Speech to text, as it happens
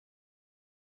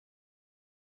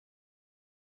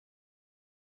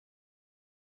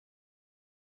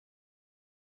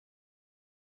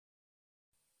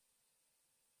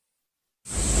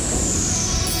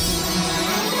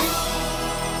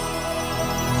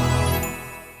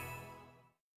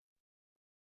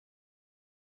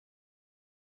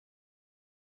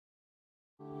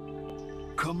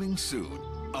Coming soon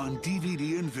on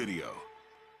DVD and video.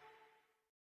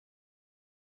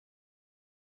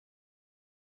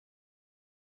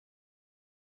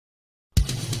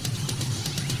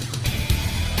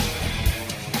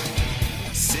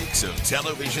 Six of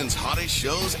television's hottest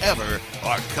shows ever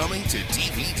are coming to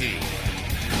DVD.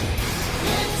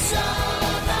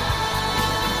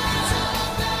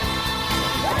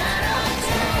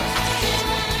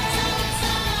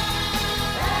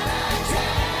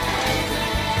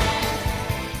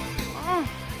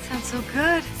 So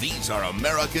good. These are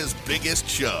America's biggest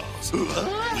shows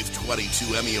with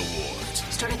 22 Emmy Awards.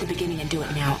 Start at the beginning and do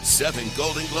it now. 7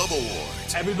 Golden Globe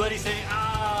Awards. Everybody say,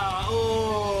 ah,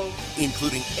 oh.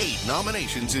 Including 8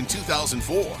 nominations in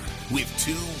 2004 with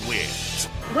 2 wins.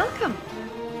 Welcome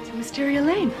to Mysteria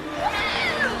Lane.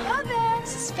 Hello there.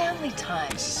 This is family time.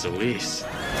 This is Elise.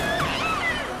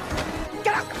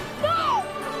 Get out! No!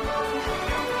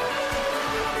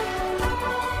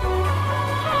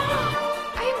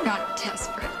 I'm not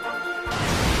desperate.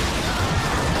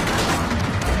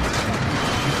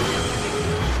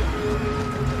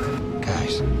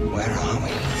 Guys, where are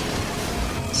we?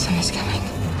 Someone's coming.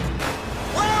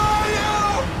 Where are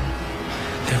you?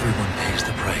 Everyone pays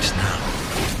the price now.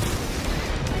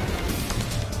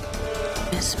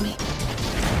 Miss me.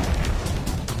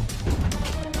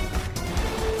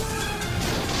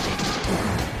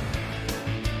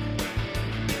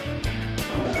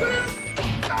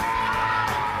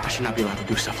 I should not be allowed to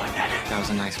do stuff like that. That was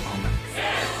a nice moment.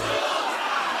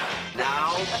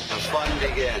 Now the fun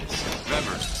begins.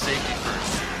 Remember, safety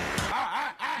first.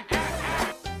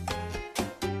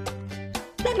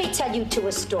 Let me tell you two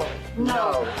a story.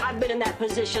 No. I've been in that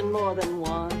position more than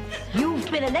once. You've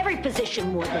been in every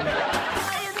position more than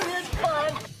once. Isn't it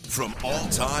fun? From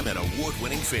all-time and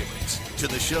award-winning favorites to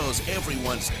the shows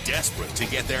everyone's desperate to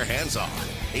get their hands on.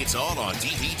 It's all on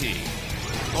DVD.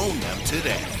 Own them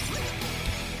today.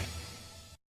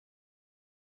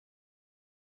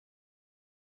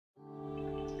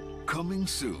 Coming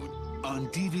soon on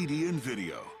DVD and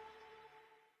video.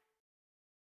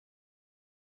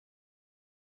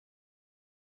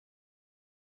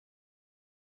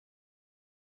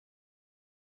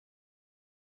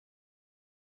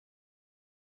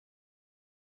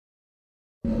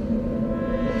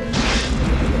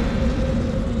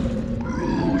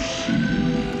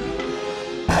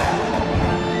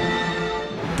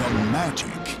 The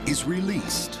magic is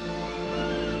released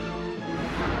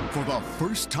for the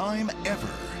first time ever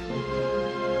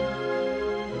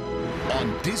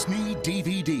on Disney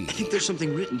DVD. I think there's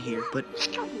something written here, but it's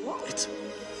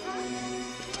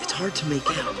hard to make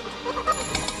out.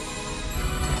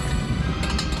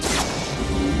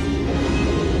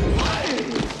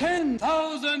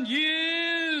 10,000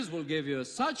 years will give you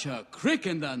such a crick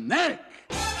in the neck.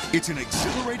 It's an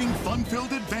exhilarating,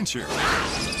 fun-filled adventure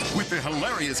with the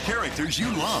hilarious characters you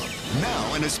love.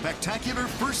 Now in a spectacular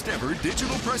first-ever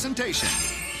digital presentation.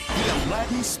 The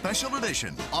Aladdin Special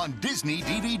Edition on Disney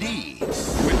DVD.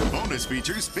 With bonus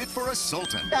features fit for a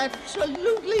sultan.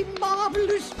 Absolutely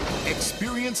marvelous.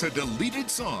 Experience a deleted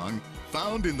song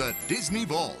found in the Disney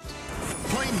Vault.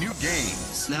 Play new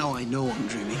games. Now I know I'm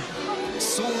dreaming.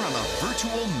 Soar on a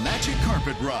virtual magic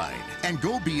carpet ride and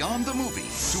go beyond the movie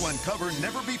to uncover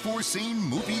never-before-seen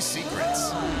movie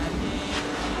secrets.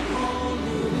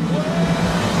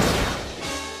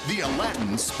 The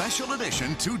Aladdin Special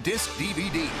Edition 2-disc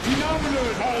DVD.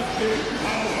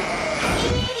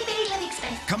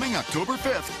 Coming October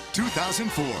 5th,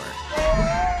 2004.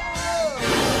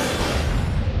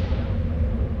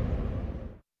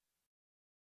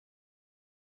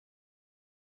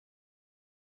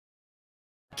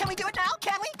 Can we do it now?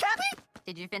 Can we? Can we?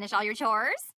 Did you finish all your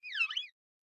chores?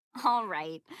 All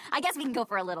right. I guess we can go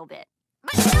for a little bit.